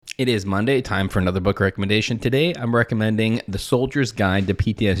It is Monday, time for another book recommendation. Today, I'm recommending The Soldier's Guide to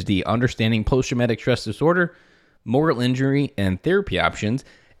PTSD, Understanding Post-Traumatic Stress Disorder, Moral Injury, and Therapy Options,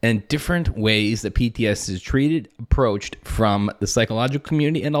 and different ways that PTSD is treated, approached from the psychological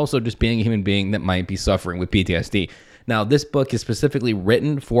community, and also just being a human being that might be suffering with PTSD. Now, this book is specifically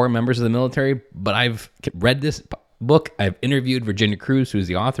written for members of the military, but I've read this book. I've interviewed Virginia Cruz, who's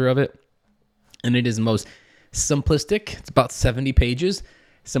the author of it, and it is the most simplistic. It's about 70 pages.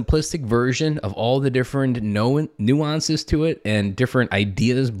 Simplistic version of all the different nuances to it and different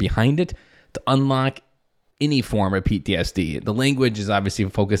ideas behind it to unlock any form of PTSD. The language is obviously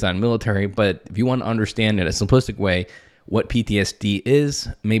focused on military, but if you want to understand in a simplistic way what PTSD is,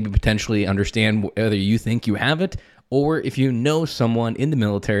 maybe potentially understand whether you think you have it, or if you know someone in the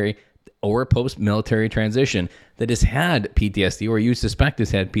military or post-military transition that has had PTSD or you suspect has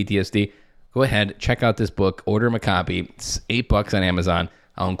had PTSD, go ahead, check out this book, order him a copy. It's $8 on Amazon.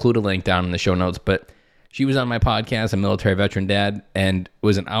 I'll include a link down in the show notes, but she was on my podcast, A Military Veteran Dad, and it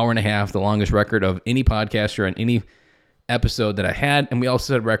was an hour and a half, the longest record of any podcaster on any episode that I had, and we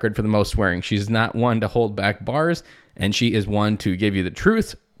also set a record for the most swearing. She's not one to hold back bars, and she is one to give you the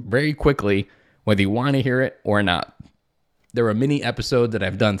truth very quickly, whether you want to hear it or not. There are many episodes that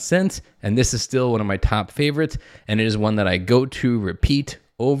I've done since, and this is still one of my top favorites, and it is one that I go to repeat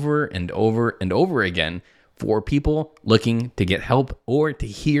over and over and over again for people looking to get help or to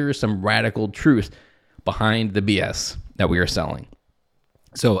hear some radical truth behind the BS that we are selling.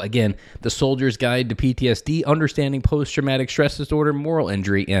 So again, The Soldier's Guide to PTSD, Understanding Post-Traumatic Stress Disorder, Moral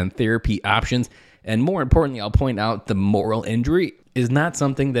Injury, and Therapy Options. And more importantly, I'll point out the moral injury is not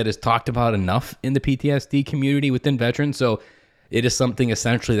something that is talked about enough in the PTSD community within veterans. So it is something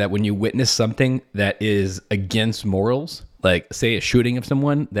essentially that when you witness something that is against morals, like say a shooting of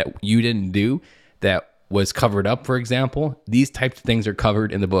someone that you didn't do, that was covered up, for example, these types of things are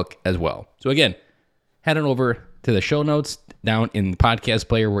covered in the book as well. So again, head on over to the show notes down in the podcast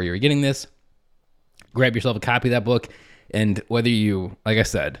player where you're getting this. Grab yourself a copy of that book. And whether you, like I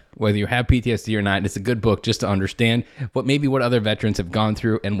said, whether you have PTSD or not, it's a good book just to understand what other veterans have gone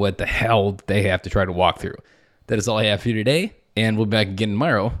through and what the hell they have to try to walk through. That is all I have for you today. And we'll be back again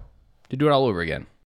tomorrow to do it all over again.